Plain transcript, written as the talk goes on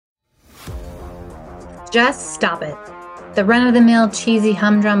Just stop it. The run-of-the-mill, cheesy,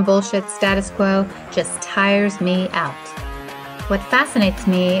 humdrum bullshit status quo just tires me out. What fascinates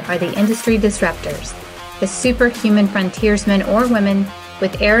me are the industry disruptors, the superhuman frontiersmen or women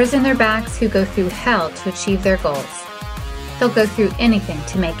with arrows in their backs who go through hell to achieve their goals. They'll go through anything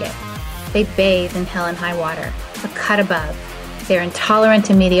to make it. They bathe in hell and high water, a cut above. They're intolerant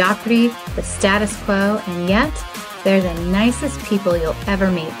to mediocrity, the status quo, and yet they're the nicest people you'll ever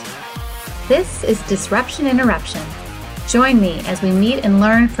meet. This is Disruption Interruption. Join me as we meet and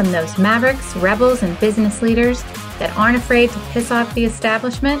learn from those mavericks, rebels, and business leaders that aren't afraid to piss off the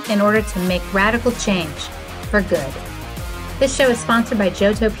establishment in order to make radical change for good. This show is sponsored by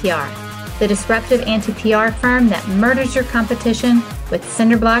Johto PR, the disruptive anti-PR firm that murders your competition with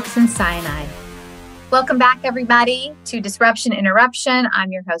cinder blocks and cyanide. Welcome back, everybody, to Disruption Interruption.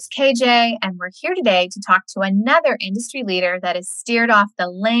 I'm your host, KJ, and we're here today to talk to another industry leader that has steered off the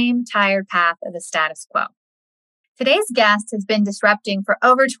lame, tired path of the status quo. Today's guest has been disrupting for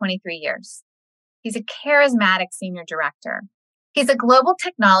over 23 years. He's a charismatic senior director. He's a global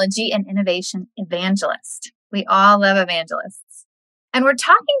technology and innovation evangelist. We all love evangelists. And we're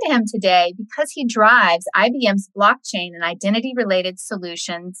talking to him today because he drives IBM's blockchain and identity-related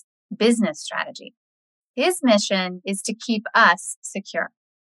solutions business strategy. His mission is to keep us secure.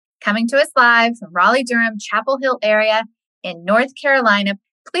 Coming to us live from Raleigh-Durham, Chapel Hill area in North Carolina,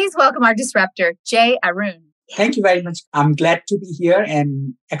 please welcome our disruptor, Jay Arun. Thank you very much. I'm glad to be here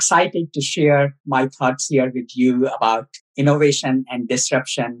and excited to share my thoughts here with you about innovation and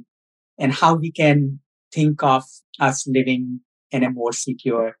disruption and how we can think of us living in a more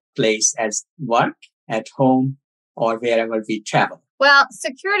secure place as work, at home, or wherever we travel. Well,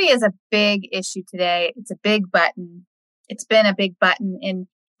 security is a big issue today. It's a big button. It's been a big button in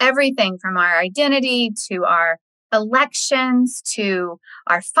everything from our identity to our elections to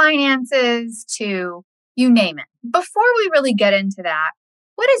our finances to you name it. Before we really get into that,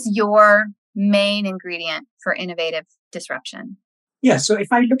 what is your main ingredient for innovative disruption? Yeah, so if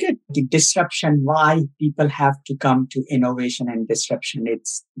I look at the disruption, why people have to come to innovation and disruption,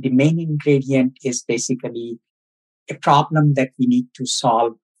 it's the main ingredient is basically a problem that we need to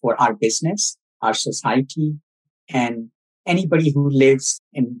solve for our business, our society, and anybody who lives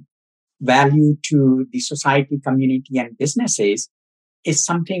in value to the society, community, and businesses is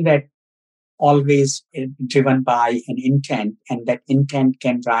something that always driven by an intent, and that intent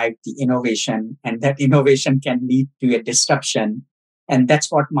can drive the innovation, and that innovation can lead to a disruption. And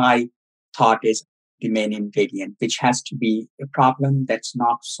that's what my thought is the main ingredient, which has to be a problem that's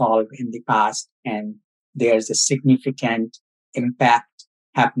not solved in the past, and there's a significant impact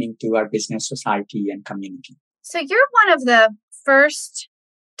happening to our business, society, and community. So you're one of the first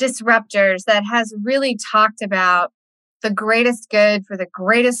disruptors that has really talked about the greatest good for the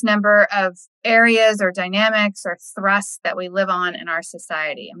greatest number of areas or dynamics or thrusts that we live on in our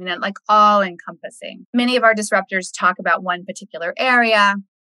society. I mean, like all encompassing. Many of our disruptors talk about one particular area,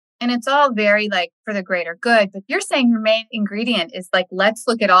 and it's all very like for the greater good. But you're saying your main ingredient is like, let's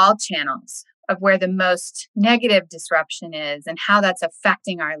look at all channels of where the most negative disruption is and how that's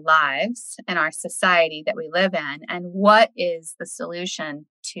affecting our lives and our society that we live in. And what is the solution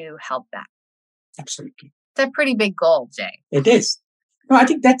to help that? Absolutely. It's a pretty big goal, Jay. It is. No, I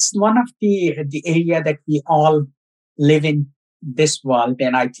think that's one of the area that we all live in this world.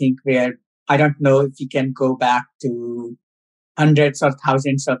 And I think where, I don't know if you can go back to hundreds or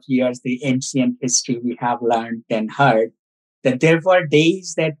thousands of years, the ancient history we have learned and heard, that there were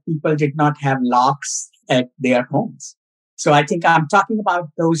days that people did not have locks at their homes. So I think I'm talking about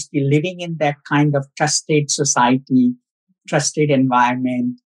those living in that kind of trusted society, trusted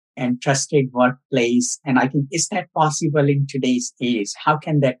environment, and trusted workplace. And I think, is that possible in today's age? How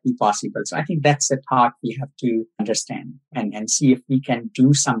can that be possible? So I think that's a thought we have to understand and see if we can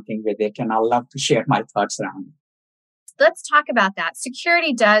do something with it. And I'd love to share my thoughts around it. Let's talk about that.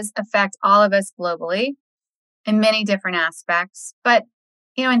 Security does affect all of us globally in many different aspects. But,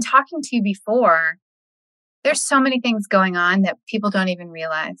 you know, in talking to you before, there's so many things going on that people don't even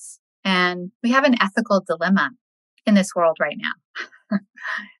realize. And we have an ethical dilemma in this world right now.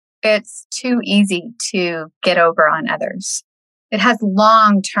 It's too easy to get over on others. It has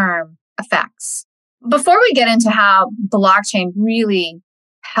long-term effects. Before we get into how blockchain really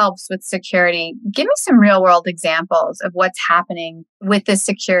helps with security, give me some real-world examples of what's happening with this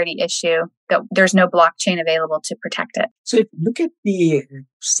security issue, that there's no blockchain available to protect it. So if you look at the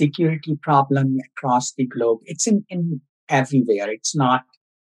security problem across the globe, it's in everywhere. It's not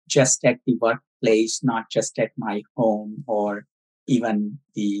just at the workplace, not just at my home or even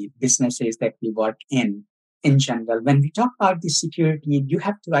the businesses that we work in. in general. When we talk about the security, you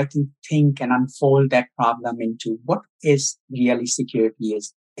have to, I think and unfold that problem into what is really security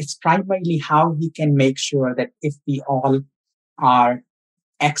is. It's primarily how we can make sure that if we all are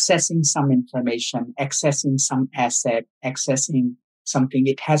accessing some information, accessing some asset, accessing something,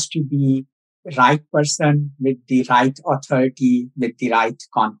 it has to be right person with the right authority, with the right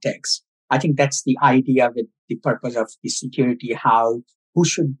context. I think that's the idea with the purpose of the security, who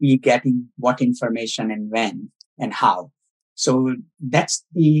should be getting what information and when and how. So that's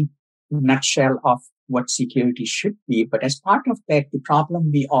the nutshell of what security should be. But as part of that, the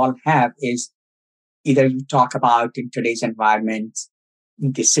problem we all have is either you talk about in today's environment,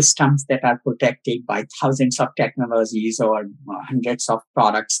 the systems that are protected by thousands of technologies or hundreds of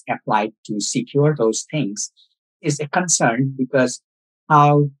products applied to secure those things is a concern, because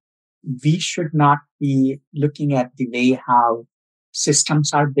how we should not be looking at the way how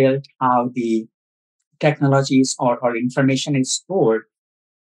systems are built, how the technologies or information is stored.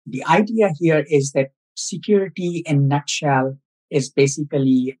 The idea here is that security in nutshell is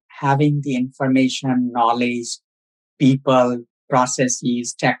basically having the information, knowledge, people,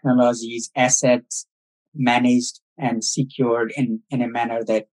 processes, technologies, assets managed and secured in a manner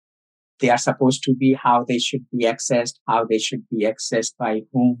that they are supposed to be, how they should be accessed, how they should be accessed by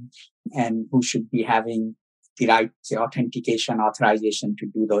whom, and who should be having the right authentication, authorization to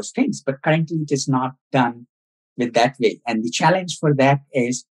do those things. But currently it is not done with that way. And the challenge for that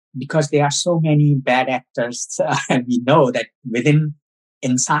is because there are so many bad actors, we know that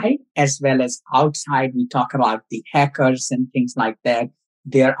inside as well as outside, we talk about the hackers and things like that.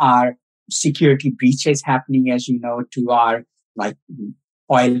 There are security breaches happening, as you know, to our like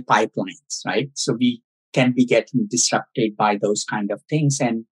oil pipelines, right? So we can be getting disrupted by those kind of things.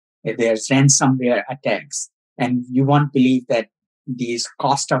 And there's ransomware attacks. And you won't believe that these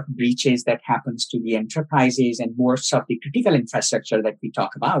cost of breaches that happens to the enterprises and most of the critical infrastructure that we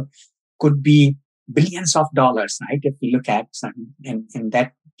talk about could be billions of dollars, right? If we look at some in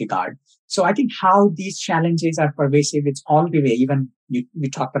that regard. So I think how these challenges are pervasive, it's all the way. Even we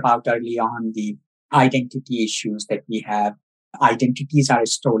talked about early on the identity issues that we have. Identities are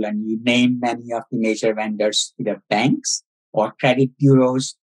stolen. You name many of the major vendors, either banks or credit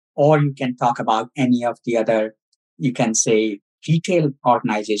bureaus, or you can talk about any of the other, you can say, retail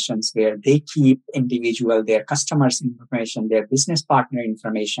organizations where they keep their customers' information, their business partner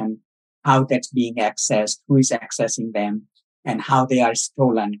information, how that's being accessed, who is accessing them, and how they are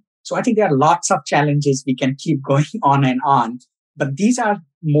stolen. So I think there are lots of challenges. We can keep going on, but these are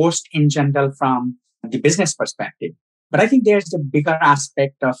most in general from the business perspective. But I think there's the bigger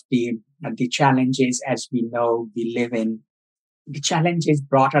aspect of the challenges, as we know, we live in. The challenge is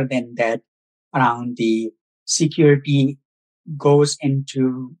broader than that around the security goes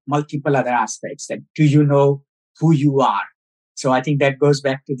into multiple other aspects. That do you know who you are? So I think that goes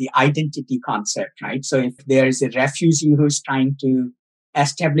back to the identity concept, right? So if there is a refugee who's trying to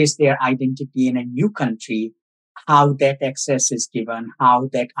establish their identity in a new country, how that access is given, how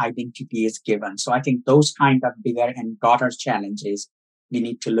that identity is given. So I think those kind of bigger and broader challenges we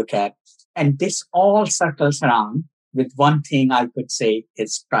need to look at. And this all circles around with one thing I could say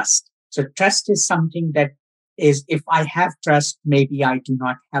is trust. So trust is something that is, if I have trust, maybe I do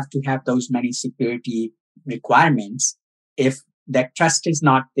not have to have those many security requirements. If that trust is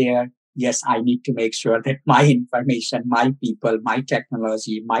not there, yes, I need to make sure that my information, my people, my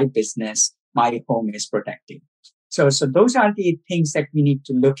technology, my business, my home is protected. So those are the things that we need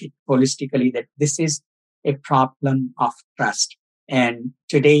to look at holistically, that this is a problem of trust. And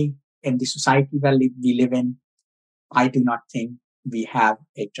today in the society we live in, I do not think we have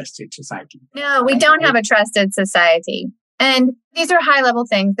a trusted society. No, we don't have a trusted society. And these are high level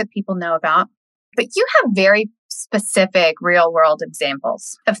things that people know about. But you have very specific real world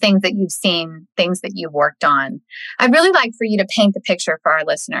examples of things that you've seen, things that you've worked on. I'd really like for you to paint the picture for our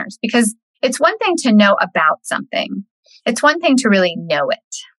listeners, because it's one thing to know about something. It's one thing to really know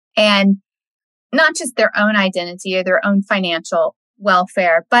it. And not just their own identity or their own financial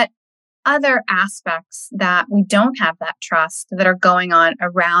welfare, but other aspects that we don't have that trust that are going on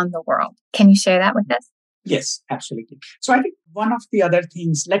around the world. Can you share that with us? Yes, absolutely. So I think one of the other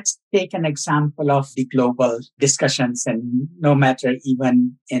things, let's take an example of the global discussions, and no matter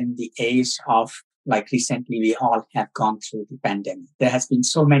even in the age of, like recently, we all have gone through the pandemic. There has been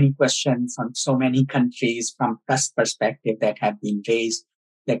so many questions on so many countries from trust perspective that have been raised,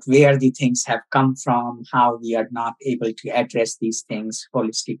 that where the things have come from, how we are not able to address these things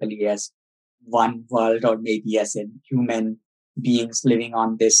holistically as one world, or maybe as a human beings living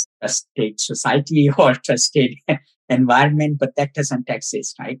on this trusted society or trusted environment, but that doesn't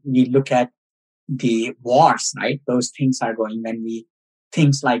exist, right? We look at the wars, right? Those things are going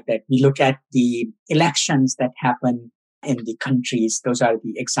things like that. We look at the elections that happen in the countries. Those are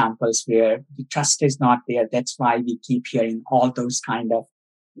the examples where the trust is not there. That's why we keep hearing all those kind of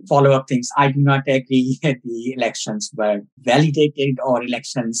follow-up things. I do not agree that the elections were validated or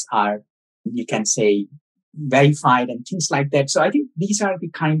elections are, you can say, verified and things like that. So I think these are the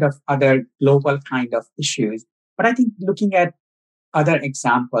kind of other global kind of issues. But I think looking at other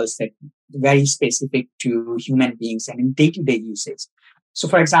examples that very specific to human beings and in day-to-day usage. So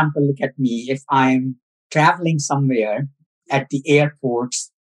for example, look at me. If I'm traveling somewhere at the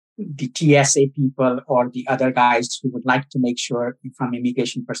airports, the TSA people or the other guys who would like to make sure from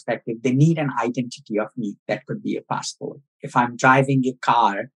immigration perspective, they need an identity of me. That could be a passport. If I'm driving a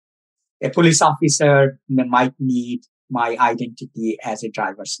car, a police officer might need my identity as a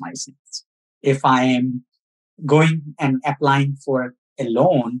driver's license. If I am going and applying for a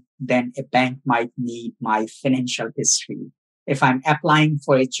loan, then a bank might need my financial history. If I'm applying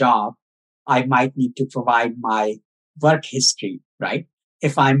for a job, I might need to provide my work history, right?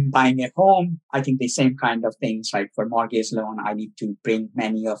 If I'm buying a home, I think the same kind of things, right? For mortgage loan, I need to bring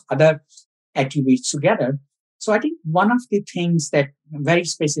many of other attributes together. So I think one of the things that very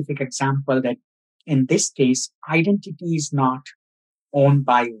specific example that in this case, identity is not owned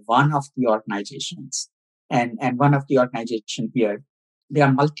by one of the organizations. And one of the organization here, there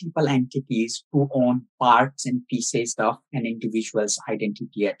are multiple entities who own parts and pieces of an individual's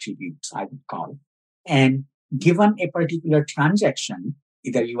identity attributes, I would call. And given a particular transaction,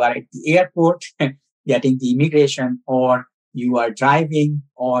 either you are at the airport getting the immigration, or you are driving,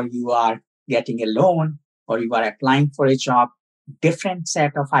 or you are getting a loan, or you are applying for a job, different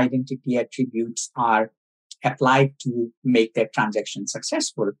set of identity attributes are applied to make that transaction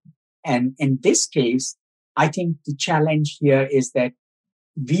successful. And in this case, I think the challenge here is that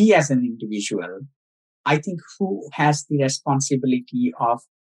we as an individual, I think who has the responsibility of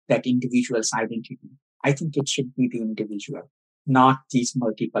that individual's identity? I think it should be the individual, not these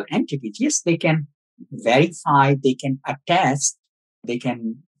multiple entities. Yes, they can verify, they can attest, they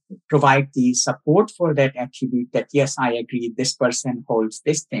can provide the support for that attribute that, yes, I agree, this person holds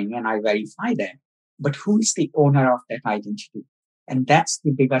this thing and I verify that. But who is the owner of that identity? And that's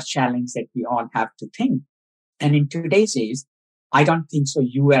the biggest challenge that we all have to think. And in today's age, I don't think so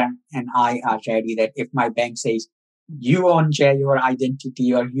you and I are ready that if my bank says, you own Jay, your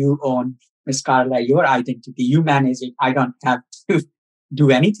identity, or you own Ms. Carla, your identity, you manage it. I don't have to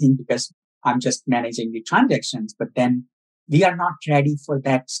do anything because I'm just managing the transactions. But then we are not ready for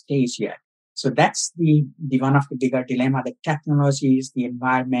that stage yet. So that's the one of the bigger dilemma. The technologies, the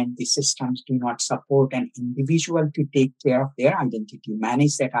environment, the systems do not support an individual to take care of their identity,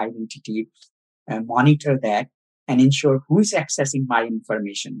 manage that identity, monitor that, and ensure who is accessing my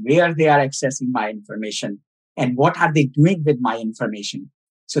information, where they are accessing my information, and what are they doing with my information.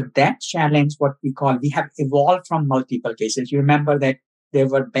 So that challenge, what we have evolved from multiple cases. You remember that there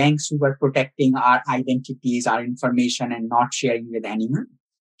were banks who were protecting our identities, our information, and not sharing with anyone.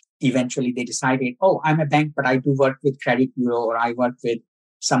 Eventually, they decided, oh, I'm a bank, but I do work with credit bureau, or I work with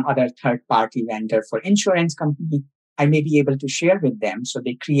some other third-party vendor for insurance company. I may be able to share with them. So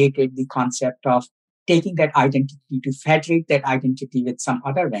they created the concept of taking that identity to federate that identity with some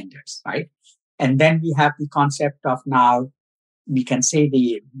other vendors, right? And then we have the concept of now, we can say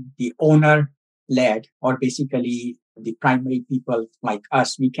the owner-led, or basically the primary people like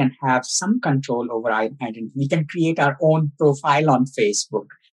us, we can have some control over our identity. We can create our own profile on Facebook.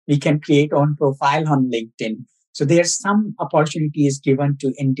 We can create own profile on LinkedIn. So there's some opportunities given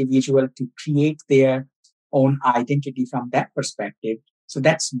to individual to create their own identity from that perspective. So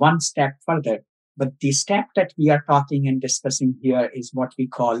that's one step further. But the step that we are talking and discussing here is what we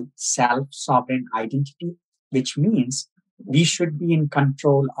call self-sovereign identity, which means we should be in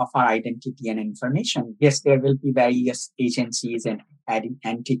control of our identity and information. Yes, there will be various agencies and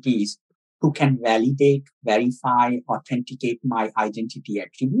entities who can validate, verify, authenticate my identity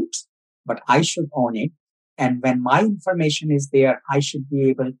attributes, but I should own it. And when my information is there, I should be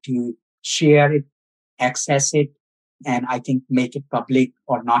able to share it, access it, and I think make it public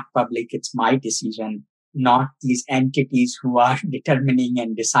or not public. It's my decision, not these entities who are determining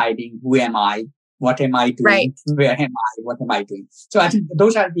and deciding who am I, what am I doing, right, where am I, what am I doing. So I think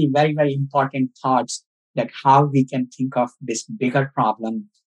those are the very, very important thoughts that how we can think of this bigger problem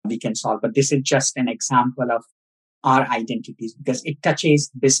we can solve. But this is just an example of our identities because it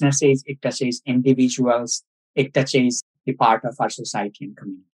touches businesses, it touches individuals, it touches the part of our society and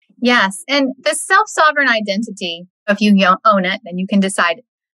community. Yes. And the self-sovereign identity, if you own it, then you can decide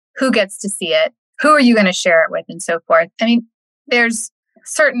who gets to see it, who are you going to share it with, and so forth. I mean, there's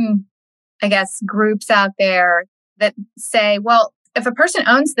certain I guess, groups out there that say, well, if a person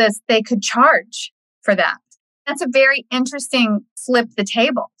owns this, they could charge for that. That's a very interesting flip the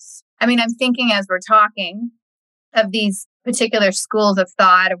tables. I mean, I'm thinking as we're talking of these particular schools of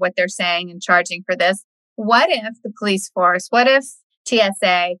thought of what they're saying and charging for this. What if the police force, what if TSA,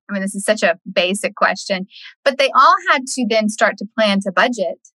 I mean, this is such a basic question, but they all had to then start to plan to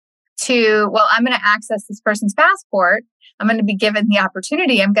budget to, well, I'm going to access this person's passport. I'm going to be given the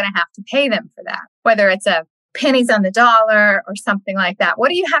opportunity. I'm going to have to pay them for that, whether it's a pennies on the dollar or something like that. What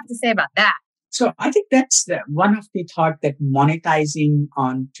do you have to say about that? So I think that's one of the thought that monetizing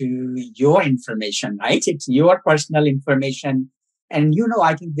onto your information, right? It's your personal information. And,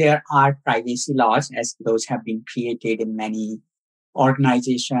 I think there are privacy laws as those have been created in many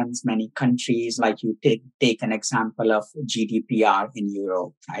organizations, many countries, like you take an example of GDPR in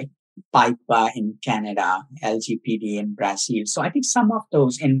Europe, right? PIPA in Canada, LGPD in Brazil. So I think some of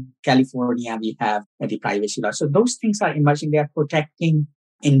those in California, we have the privacy law. So those things are emerging. They are protecting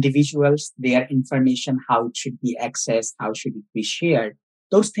individuals, their information, how it should be accessed, how should it be shared.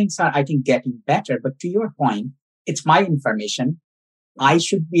 Those things are, I think, getting better. But to your point, it's my information. I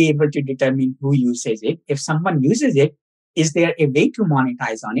should be able to determine who uses it. If someone uses it, is there a way to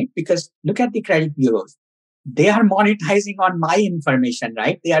monetize on it? Because look at the credit bureaus. They are monetizing on my information,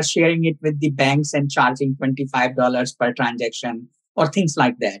 right? They are sharing it with the banks and charging $25 per transaction or things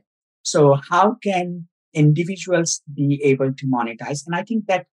like that. So how can individuals be able to monetize? And I think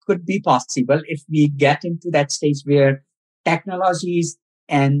that could be possible if we get into that stage where technologies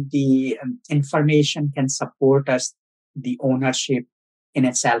and the information can support us, the ownership in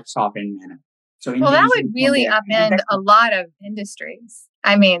a self-sovereign manner. So well, that would really upend a lot of industries.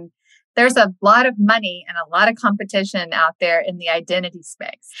 I mean, there's a lot of money and a lot of competition out there in the identity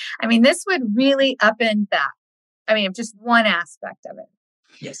space. I mean, this would really upend that. I mean, just one aspect of it.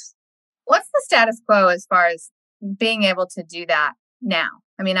 Yes. What's the status quo as far as being able to do that now?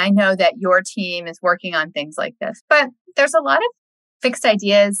 I mean, I know that your team is working on things like this, but there's a lot of fixed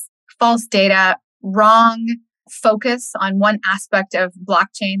ideas, false data, wrong focus on one aspect of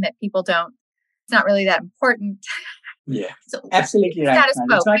blockchain that people don't, it's not really that important. Yeah, so absolutely right. Status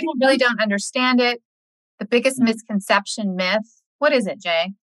quo. So people really don't understand it. The biggest misconception, myth. What is it,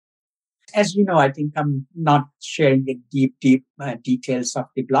 Jay? As you know, I think I'm not sharing the deep details of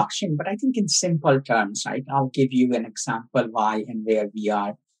the blockchain, but I think in simple terms, right? I'll give you an example why and where we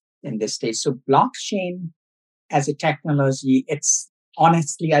are in this stage. So blockchain as a technology, it's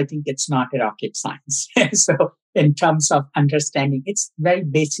honestly, I think it's not a rocket science. So in terms of understanding, it's very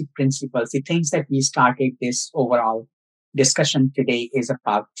basic principles. The things that we started this overall discussion today is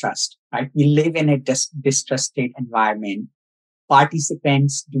about trust, right? We live in a distrusted environment.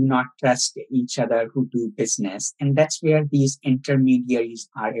 Participants do not trust each other who do business. And that's where these intermediaries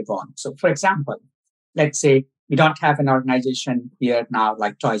are evolved. So for example, let's say we don't have an organization here now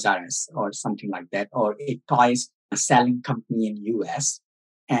like Toys R Us or something like that, or a toys selling company in US.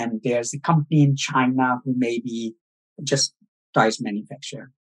 And there's a company in China who may be just toys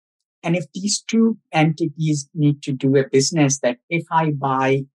manufacturer. And if these two entities need to do a business that if I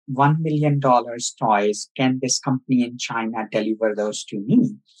buy $1 million toys, can this company in China deliver those to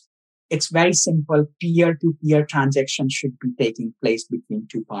me? It's very simple. Peer-to-peer transactions should be taking place between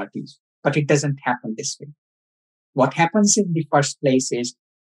two parties, but it doesn't happen this way. What happens in the first place is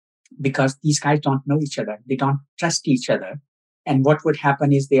because these guys don't know each other, they don't trust each other. And what would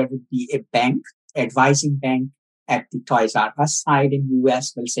happen is there would be a bank, advising bank at the Toys R Us side in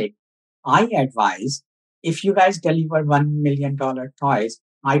US will say, I advise if you guys deliver $1 million toys,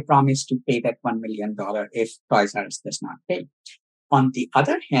 I promise to pay that $1 million if Toys R Us does not pay. On the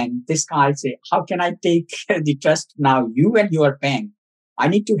other hand, this guy say, how can I take the trust now, you and your bank? I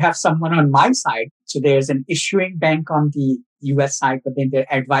need to have someone on my side. So there's an issuing bank on the US side, but then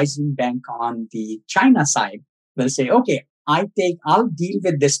the advising bank on the China side will say, okay, I'll deal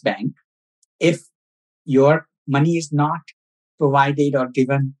with this bank. If your money is not provided or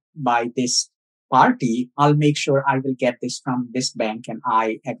given by this party, I'll make sure I will get this from this bank and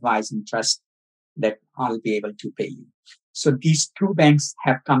I advise and trust that I'll be able to pay you. So these two banks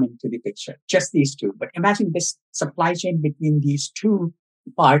have come into the picture, just these two. But imagine this supply chain between these two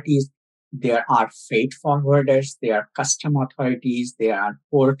parties. There are freight forwarders, there are custom authorities, there are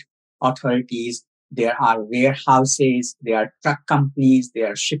port authorities, there are warehouses, there are truck companies,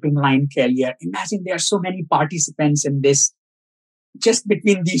 there are shipping line carrier. Imagine there are so many participants in this, just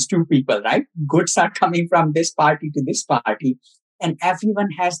between these two people, right? Goods are coming from this party to this party, and everyone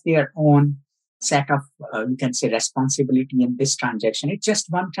has their own set of, you can say, responsibility in this transaction. It's just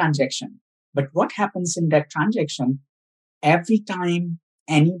one transaction. But what happens in that transaction, every time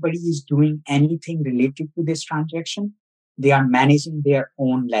anybody is doing anything related to this transaction, they are managing their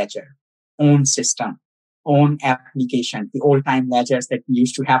own ledger, own system, own application, the old time ledgers that we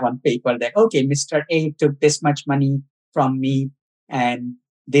used to have on paper that, okay, Mr. A took this much money from me and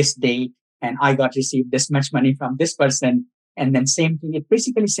this date, and I got received this much money from this person. And then same thing, it's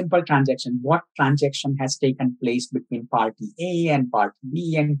basically simple transaction. What transaction has taken place between party A and party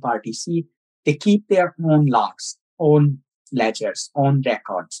B and party C? They keep their own logs, own ledgers, own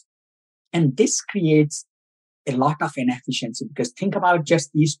records. And this creates a lot of inefficiency because think about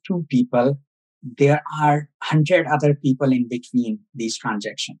just these two people. There are 100 other people in between these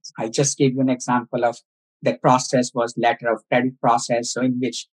transactions. I just gave you an example of that process was letter of credit process. So in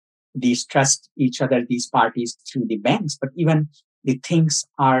which these trust each other, these parties through the banks, but even the things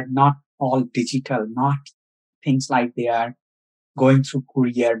are not all digital, not things like they are going through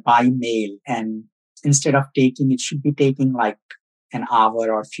courier by mail. And instead of it should be taking like an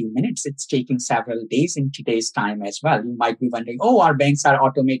hour or a few minutes. It's taking several days in today's time as well. You might be wondering, oh, our banks are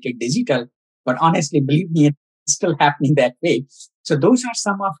automated digital. But honestly, believe me, it's still happening that way. So those are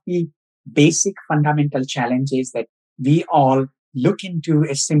some of the basic fundamental challenges that we all look into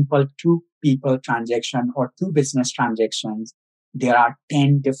a simple two people transaction or two business transactions. There are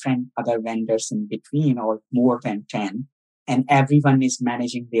 10 different other vendors in between or more than 10, and everyone is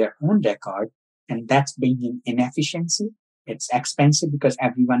managing their own record. And that's bringing inefficiency. It's expensive because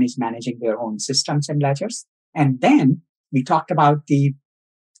everyone is managing their own systems and ledgers. And then we talked about the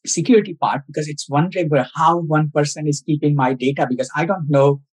security part because it's wondering how one person is keeping my data because I don't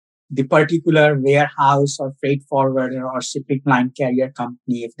know the particular warehouse or freight forwarder or shipping line carrier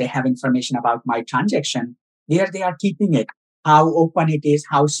company, if they have information about my transaction, where they are keeping it, how open it is,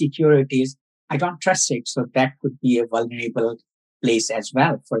 how secure it is. I don't trust it. So that could be a vulnerable place as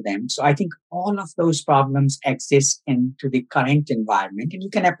well for them. So I think all of those problems exist into the current environment, and you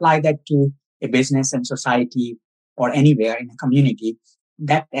can apply that to a business and society or anywhere in a community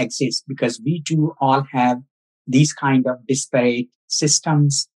that exists because we do all have these kind of disparate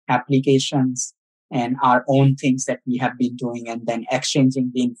systems, applications, and our own things that we have been doing and then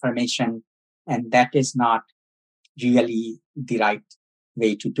exchanging the information. And that is not really the right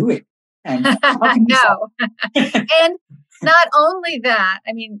way to do it. And no. And not only that,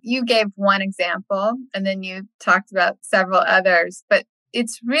 I mean, you gave one example and then you talked about several others, but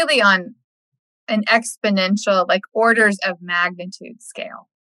it's really on an exponential, like orders of magnitude scale.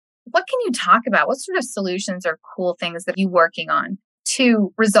 What can you talk about? What sort of solutions or cool things that you're working on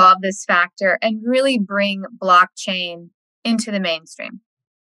to resolve this factor and really bring blockchain into the mainstream?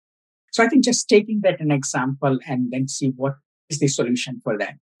 So I think just taking that an example and then see what is the solution for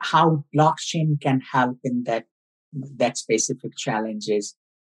that, how blockchain can help in that specific challenges.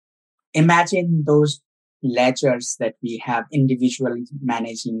 Imagine those ledgers that we have individually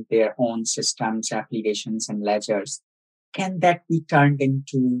managing their own systems, applications, and ledgers. Can that be turned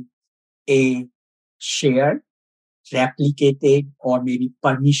into a shared, replicated, or maybe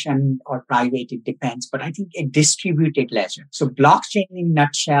permission or private? It depends. But I think a distributed ledger. So blockchain in a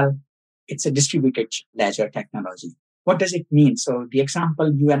nutshell, it's a distributed ledger technology. What does it mean? So the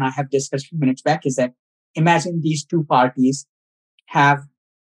example you and I have discussed a few minutes back is that imagine these two parties have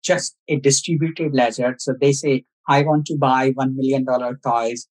just a distributed ledger. So they say, I want to buy $1 million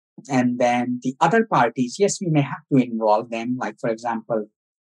toys. And then the other parties, yes, we may have to involve them. Like, for example,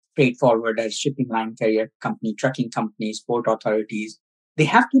 freight forwarders, shipping line carrier company, trucking companies, port authorities. They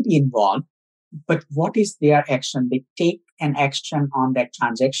have to be involved. But what is their action? They take an action on that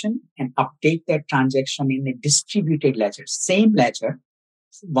transaction and update that transaction in a distributed ledger. Same ledger,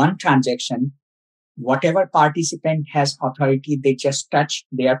 one transaction. Whatever participant has authority, they just touch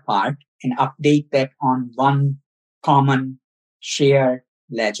their part and update that on one common shared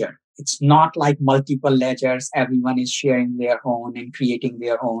ledger. It's not like multiple ledgers. Everyone is sharing their own and creating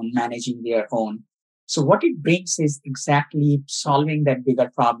their own, managing their own. So what it brings is exactly solving that bigger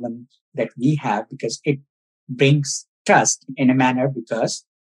problem that we have, because it brings trust in a manner, because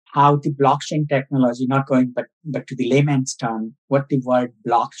how the blockchain technology, not going, but to the layman's term, what the word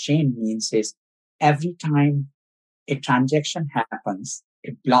blockchain means is every time a transaction happens,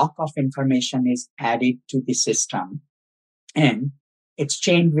 a block of information is added to the system and it's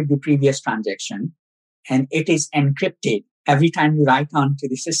chained with the previous transaction and it is encrypted. Every time you write onto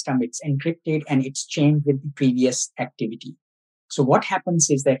the system, it's encrypted and it's chained with the previous activity. So what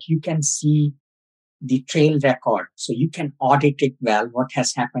happens is that you can see the trail record. So you can audit it well, what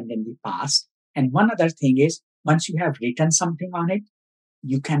has happened in the past. And one other thing is, once you have written something on it,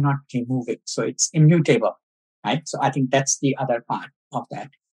 you cannot remove it. So it's immutable, right? So I think that's the other part of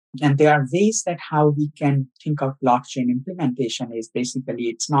that. And there are ways that how we can think of blockchain implementation is basically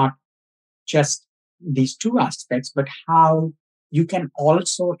it's not just these two aspects, but how you can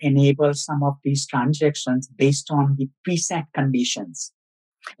also enable some of these transactions based on the preset conditions.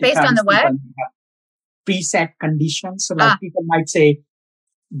 Based on the what? Have preset conditions. So like people might say,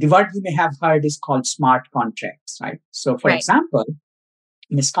 the word you may have heard is called smart contracts, right? So for example,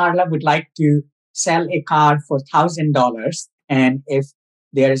 Ms. Carla would like to sell a car for $1,000. And if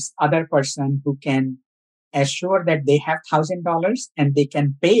there's other person who can assure that they have $1,000 and they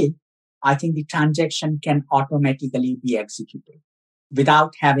can pay, I think the transaction can automatically be executed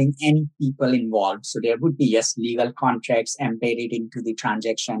without having any people involved. So there would be, yes, legal contracts embedded into the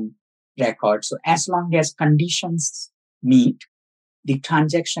transaction record. So as long as conditions meet, the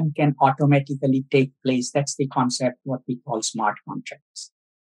transaction can automatically take place. That's the concept, what we call smart contracts.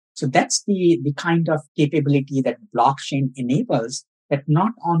 So that's the kind of capability that blockchain enables, that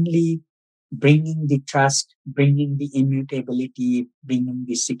not only bringing the trust, bringing the immutability, bringing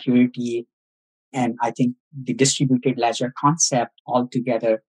the security, and I think the distributed ledger concept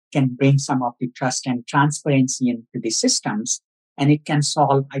altogether can bring some of the trust and transparency into the systems. And it can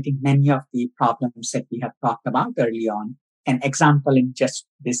solve, I think, many of the problems that we have talked about early on. An example in just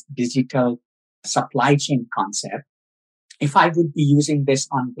this digital supply chain concept. If I would be using this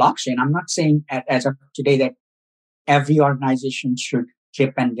on blockchain, I'm not saying as of today that every organization should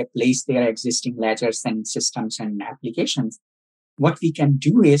chip and replace their existing ledgers and systems and applications. What we can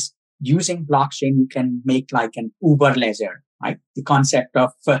do is using blockchain, you can make like an Uber ledger, right? The concept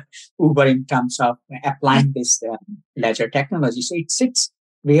of Uber in terms of applying this ledger technology. So it sits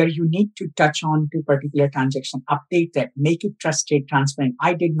where you need to touch on to particular transaction, update that, make it trusted, transparent.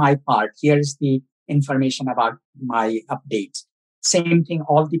 I did my part. Here's the information about my updates. Same thing,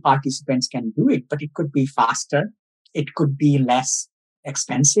 all the participants can do it, but it could be faster. It could be less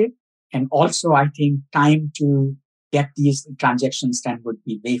expensive. And also, I think time to get these transactions done would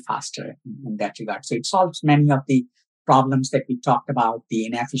be way faster in that regard. So it solves many of the problems that we talked about, the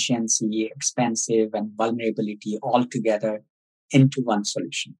inefficiency, expensive, and vulnerability all together into one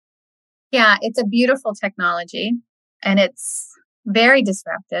solution. Yeah, it's a beautiful technology and it's very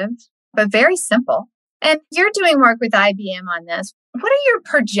disruptive, but very simple. And you're doing work with IBM on this. What are your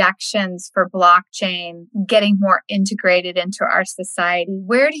projections for blockchain getting more integrated into our society?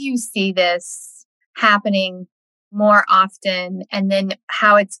 Where do you see this happening more often, and then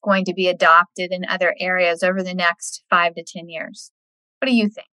how it's going to be adopted in other areas over the next 5 to 10 years? What do you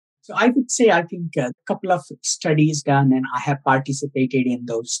think? So I would say, I think a couple of studies done, and I have participated in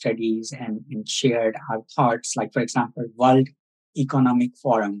those studies and shared our thoughts. Like, for example, World Economic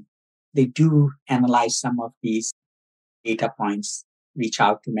Forum, they do analyze some of these data points, reach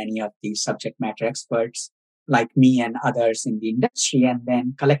out to many of these subject matter experts like me and others in the industry. And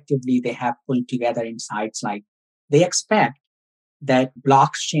then collectively, they have pulled together insights like they expect that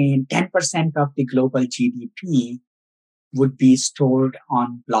blockchain, 10% of the global GDP would be stored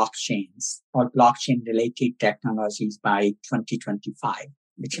on blockchains or blockchain-related technologies by 2025,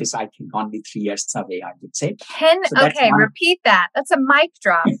 which is, I think, only 3 years away, I would say. Repeat that. That's a mic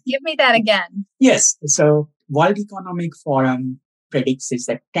drop. Give me that again. Yes. So World Economic Forum predicts is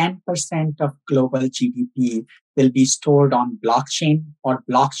that 10% of global GDP will be stored on blockchain or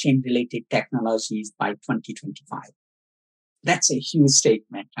blockchain-related technologies by 2025. That's a huge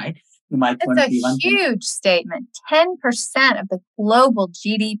statement, right? It's a huge statement. 10% of the global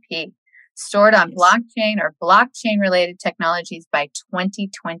GDP stored on blockchain or blockchain-related technologies by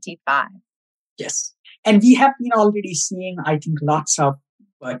 2025. Yes. And we have been already seeing, I think, lots of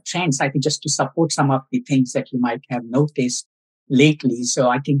trends, I think, just to support some of the things that you might have noticed lately. So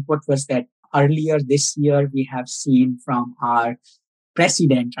I think what was that earlier this year, we have seen from our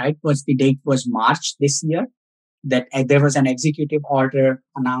president, right, the date was March this year, that there was an executive order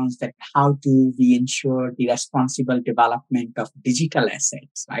announced that how do we ensure the responsible development of digital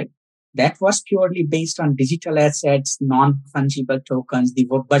assets, right? That was purely based on digital assets, non-fungible tokens, the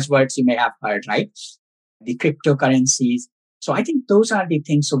buzzwords you may have heard, right? The cryptocurrencies. So I think those are the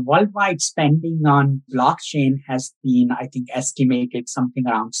things. So worldwide spending on blockchain has been, I think, estimated something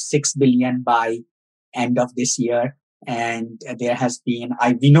around 6 billion by end of this year. And there has been,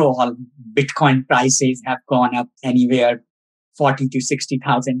 we know all Bitcoin prices have gone up anywhere $40,000 to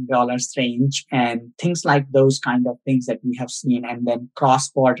 $60,000 range, and things like those kind of things that we have seen. And then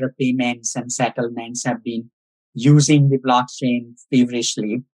cross-border payments and settlements have been using the blockchain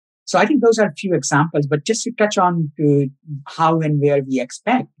feverishly. So I think those are a few examples, but just to touch on to how and where we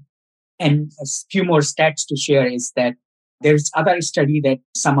expect, and a few more stats to share is that there's other study that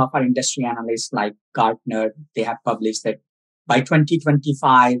some of our industry analysts like Gartner, they have published that By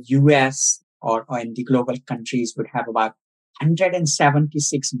 2025, US or in the global countries would have about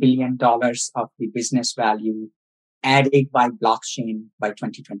 $176 billion of the business value added by blockchain by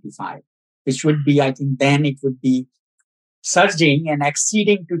 2025, which would be, I think then it would be surging and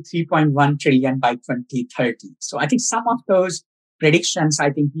exceeding to 3.1 trillion by 2030. So I think some of those predictions,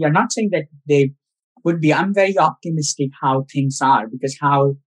 I think we are not saying that they would be, I'm very optimistic how things are, because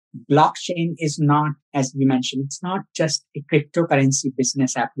how blockchain is not, as we mentioned, it's not just a cryptocurrency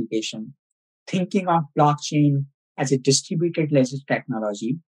business application. Thinking of blockchain as a distributed ledger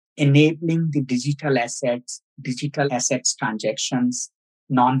technology, enabling the digital assets transactions,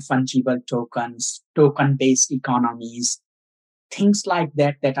 non-fungible tokens, token-based economies, things like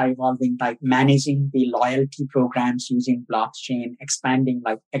that are evolving, like managing the loyalty programs using blockchain, expanding,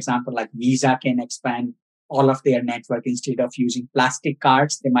 like example, like Visa can expand all of their network. Instead of using plastic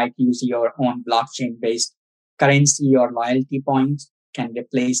cards, they might use your own blockchain-based currency or loyalty points can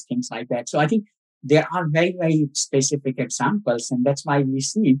replace things like that. So I think there are very, very specific examples. And that's why we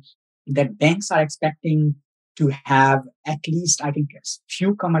see that banks are expecting to have at least, I think,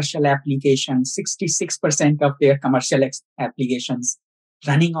 few commercial applications, 66% of their commercial applications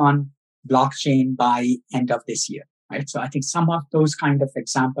running on blockchain by end of this year, right? So I think some of those kind of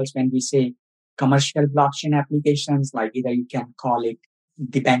examples, when we say commercial blockchain applications, like either you can call it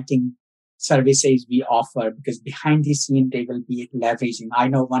the banking services we offer, because behind the scene, they will be leveraging. I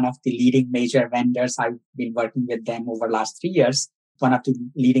know one of the leading major vendors, I've been working with them over the last 3 years, one of the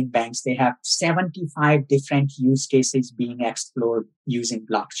leading banks, they have 75 different use cases being explored using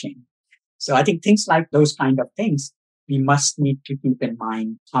blockchain. So I think things like those kind of things, we must need to keep in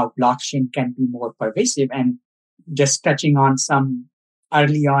mind how blockchain can be more pervasive. And just touching on some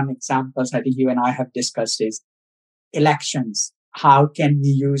early on examples, I think you and I have discussed is elections. How can we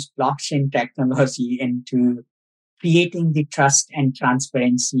use blockchain technology into creating the trust and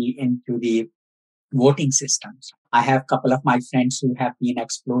transparency into the voting systems? I have a couple of my friends who have been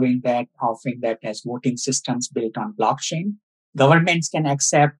exploring that, offering that as voting systems built on blockchain. Governments can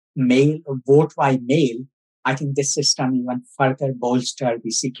accept vote by mail. I think this system even further bolster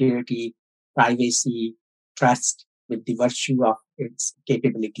the security, privacy, trust with the virtue of its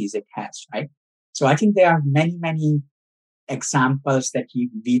capabilities it has, right? So I think there are many, many examples that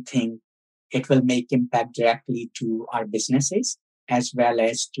we think it will make impact directly to our businesses as well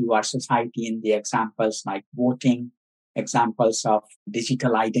as to our society in the examples like voting, examples of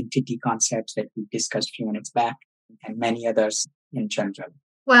digital identity concepts that we discussed a few minutes back, and many others in general.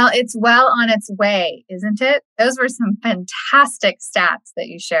 Well, it's well on its way, isn't it? Those were some fantastic stats that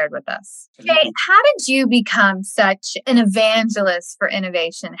you shared with us. Jay, how did you become such an evangelist for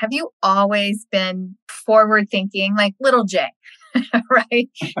innovation? Have you always been forward thinking, like little Jay, right?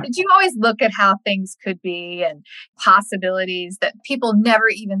 Did you always look at how things could be and possibilities that people never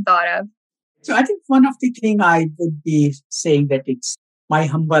even thought of? So I think one of the things I would be saying that it's my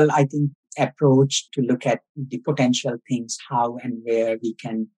humble, I think, approach to look at the potential things, how and where we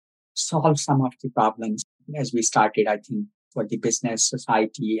can solve some of the problems as we started, I think, for the business,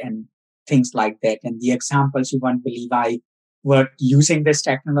 society, and things like that. And the examples, you won't believe I worked using this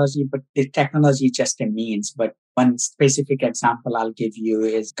technology, but the technology is just a means. But one specific example I'll give you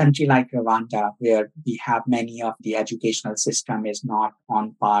is a country like Rwanda, where we have many of the educational system is not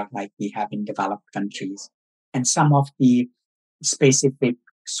on par like we have in developed countries. And some of the specific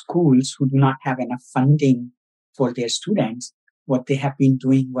schools who do not have enough funding for their students, what they have been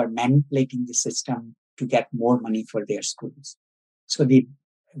doing were manipulating the system to get more money for their schools. So the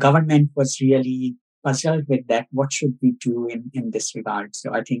government was really puzzled with that. What should we do in this regard?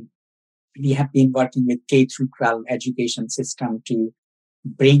 So I think we have been working with K through 12 education system to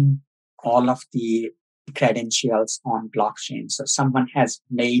bring all of the credentials on blockchain. So someone has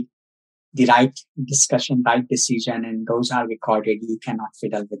made the right discussion, right decision, and those are recorded. You cannot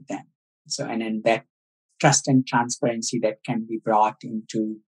fiddle with them. So, and then that trust and transparency that can be brought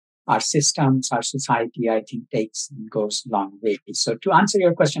into our systems, our society, I think goes a long way. So to answer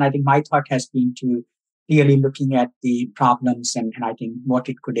your question, I think my thought has been to really looking at the problems and I think what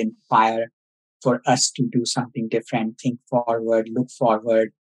it could inspire for us to do something different, think forward, look forward.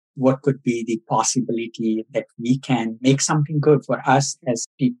 What could be the possibility that we can make something good for us as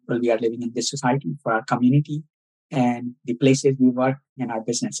people we are living in this society, for our community and the places we work and our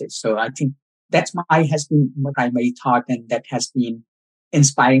businesses. So I think that's has been my primary thought, and that has been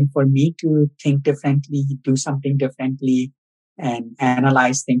inspiring for me to think differently, do something differently, and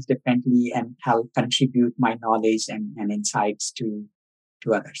analyze things differently and help contribute my knowledge and insights to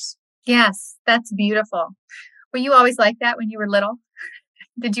others. Yes, that's beautiful. Were you always like that when you were little?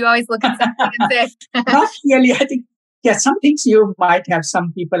 Did you always look at something and say? Not really. I think Yeah, some things you might have,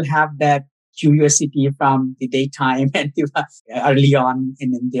 some people have that curiosity from the daytime and early on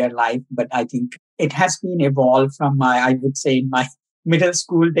in their life. But I think it has been evolved from I would say, in my middle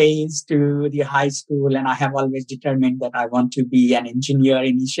school days to the high school. And I have always determined that I want to be an engineer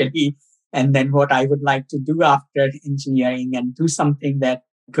initially. And then what I would like to do after engineering and do something that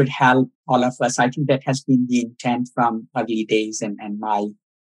could help all of us. I think that has been the intent from early days and my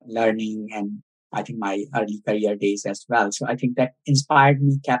learning and I think my early career days as well. So I think that inspired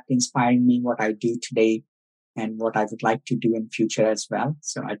me, kept inspiring me what I do today and what I would like to do in future as well.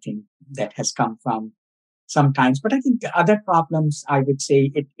 So I think that has come from sometimes, but I think the other problems, I would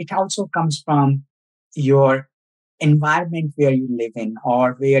say it also comes from your environment where you live in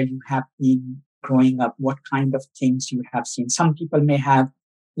or where you have been growing up, what kind of things you have seen. Some people may have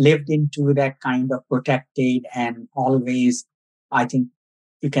lived into that kind of protected and always, I think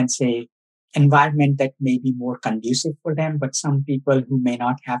you can say, environment that may be more conducive for them, but some people who may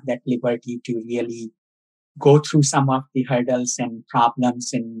not have that liberty to really go through some of the hurdles and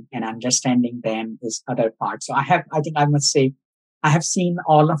problems and understanding them is other parts. So I think I must say, I have seen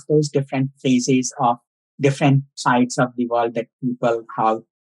all of those different phases of different sides of the world that people, how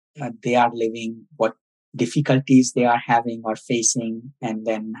they are living, what difficulties they are having or facing, and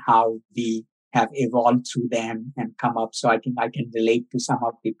then how we have evolved through them and come up. So I think I can relate to some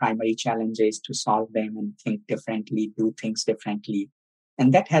of the primary challenges to solve them and think differently, do things differently.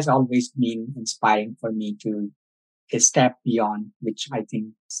 And that has always been inspiring for me to a step beyond, which I think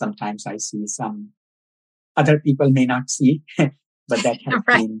sometimes I see some other people may not see, but that has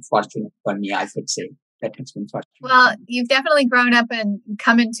Right. been fortunate for me, I could say. That has been fortunate. Well, you've definitely grown up and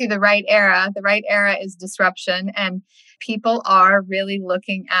come into the right era. The right era is disruption, and people are really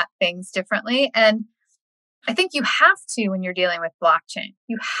looking at things differently. And I think you have to when you're dealing with blockchain.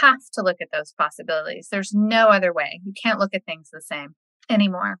 You have to look at those possibilities. There's no other way. You can't look at things the same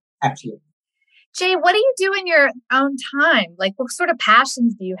anymore. Absolutely. Jay, what do you do in your own time? Like, what sort of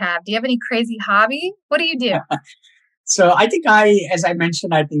passions do you have? Do you have any crazy hobby? What do you do? So I think as I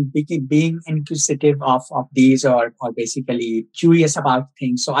mentioned, I think being inquisitive of these or basically curious about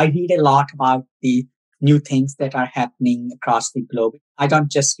things. So I read a lot about the new things that are happening across the globe. I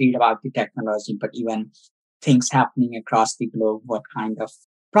don't just read about the technology, but even things happening across the globe, what kind of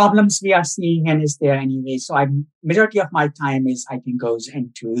problems we are seeing and is there any way. So majority of my time is, I think, goes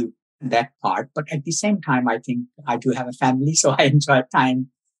into that part. But at the same time, I think I do have a family, so I enjoy time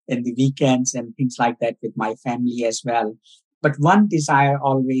in the weekends and things like that with my family as well. But one desire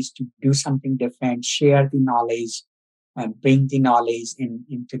always to do something different, share the knowledge, and bring the knowledge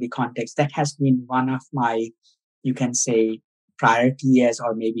into the context. That has been one of my, you can say, priority as,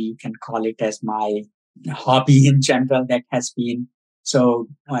 or maybe you can call it as my hobby in general. That has been so.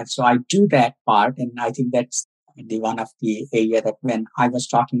 So I do that part, and I think that's the one of the area that when I was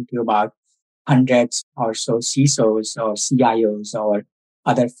talking to you about hundreds or so CISOs or CIOs or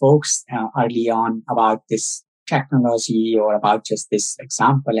other folks early on about this technology or about just this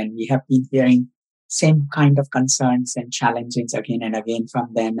example. And we have been hearing same kind of concerns and challenges again and again from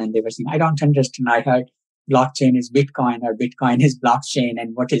them. And they were saying, I don't understand. I heard blockchain is Bitcoin or Bitcoin is blockchain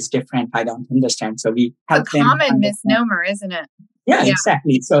and what is different? I don't understand. So we help them. It's a common misnomer, isn't it? Yeah,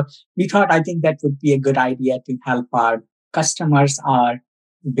 exactly. So we thought, I think that would be a good idea to help our customers, our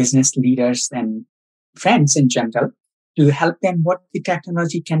business leaders and friends in general, to help them what the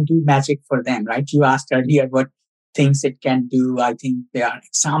technology can do magic for them, right? You asked earlier what things it can do. I think there are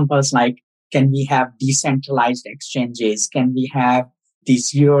examples like, can we have decentralized exchanges? Can we have these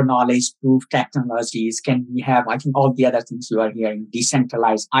zero knowledge proof technologies? Can we have, I think all the other things you are hearing,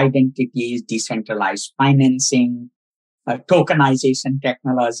 decentralized identities, decentralized financing, tokenization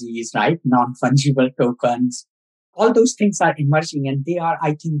technologies, right? Non-fungible tokens. All those things are emerging and they are,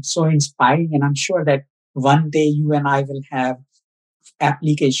 I think, so inspiring. And I'm sure that one day you and I will have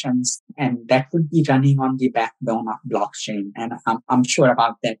applications and that will be running on the backbone of blockchain. And I'm sure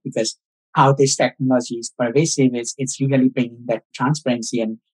about that because how this technology is pervasive is it's really bringing that transparency.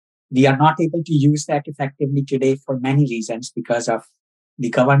 And we are not able to use that effectively today for many reasons because of the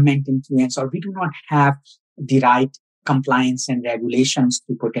government influence, or we do not have the right compliance and regulations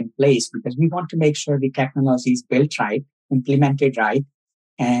to put in place because we want to make sure the technology is built right, implemented right,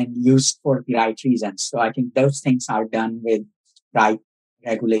 and used for the right reasons. So I think those things are done with right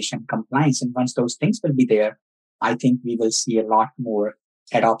regulation compliance. And once those things will be there, I think we will see a lot more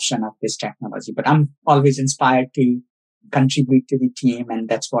adoption of this technology. But I'm always inspired to contribute to the team. And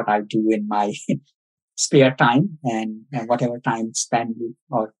that's what I do in my spare time and whatever time spent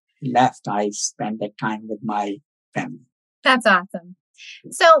or left, I spend that time with my family. That's awesome.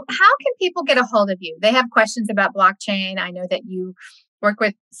 So how can people get a hold of you? They have questions about blockchain. I know that you work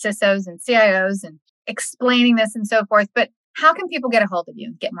with CISOs and CIOs and explaining this and so forth, but how can people get a hold of you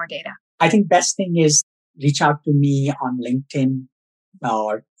and get more data? I think best thing is reach out to me on LinkedIn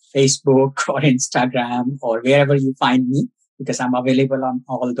or Facebook or Instagram or wherever you find me, because I'm available on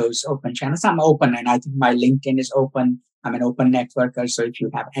all those open channels. I'm open, and I think my LinkedIn is open. I'm an open networker. So if you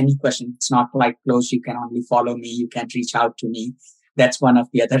have any questions, it's not like closed. You can only follow me. You can reach out to me. That's one of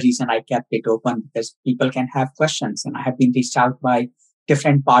the other reason I kept it open, because people can have questions, and I have been reached out by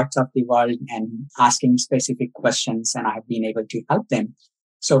different parts of the world and asking specific questions, and I have been able to help them.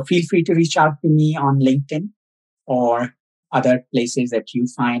 So feel free to reach out to me on LinkedIn or other places that you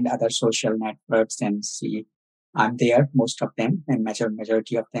find, other social networks, and see I'm there, most of them, and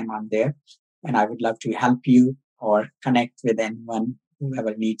majority of them I'm there. And I would love to help you or connect with anyone,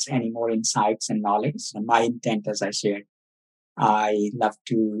 whoever needs any more insights and knowledge. And my intent, as I shared, I love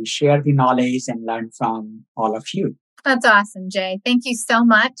to share the knowledge and learn from all of you. That's awesome, Jay. Thank you so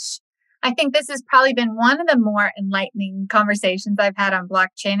much. I think this has probably been one of the more enlightening conversations I've had on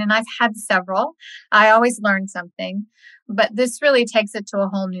blockchain, and I've had several. I always learn something, but this really takes it to a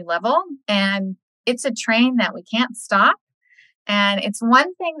whole new level, and it's a train that we can't stop. And it's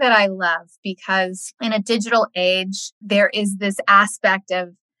one thing that I love, because in a digital age, there is this aspect of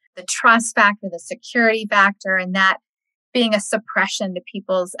the trust factor, the security factor, and that being a suppression to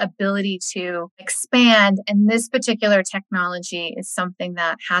people's ability to expand. And this particular technology is something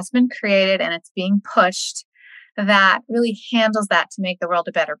that has been created and it's being pushed that really handles that to make the world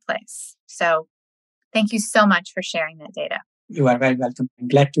a better place. So thank you so much for sharing that data. You are very welcome. I'm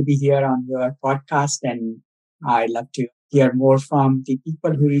glad to be here on your podcast, and I love to hear more from the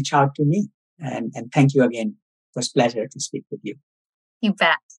people who reach out to me. And thank you again. It was a pleasure to speak with you. You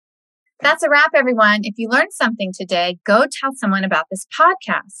bet. That's a wrap, everyone. If you learned something today, go tell someone about this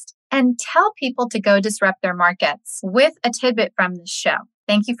podcast and tell people to go disrupt their markets with a tidbit from this show.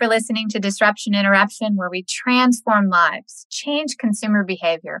 Thank you for listening to Disruption Interruption, where we transform lives, change consumer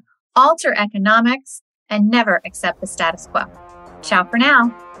behavior, alter economics, and never accept the status quo. Ciao for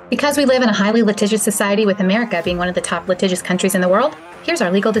now. Because we live in a highly litigious society, with America being one of the top litigious countries in the world, here's our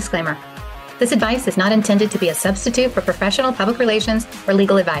legal disclaimer. This advice is not intended to be a substitute for professional public relations or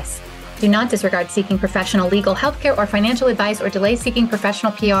legal advice. Do not disregard seeking professional legal, healthcare, or financial advice, or delay seeking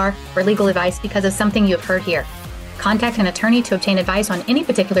professional PR or legal advice because of something you have heard here. Contact an attorney to obtain advice on any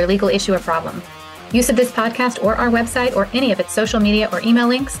particular legal issue or problem. Use of this podcast or our website or any of its social media or email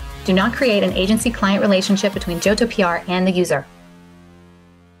links do not create an agency-client relationship between Johto PR and the user.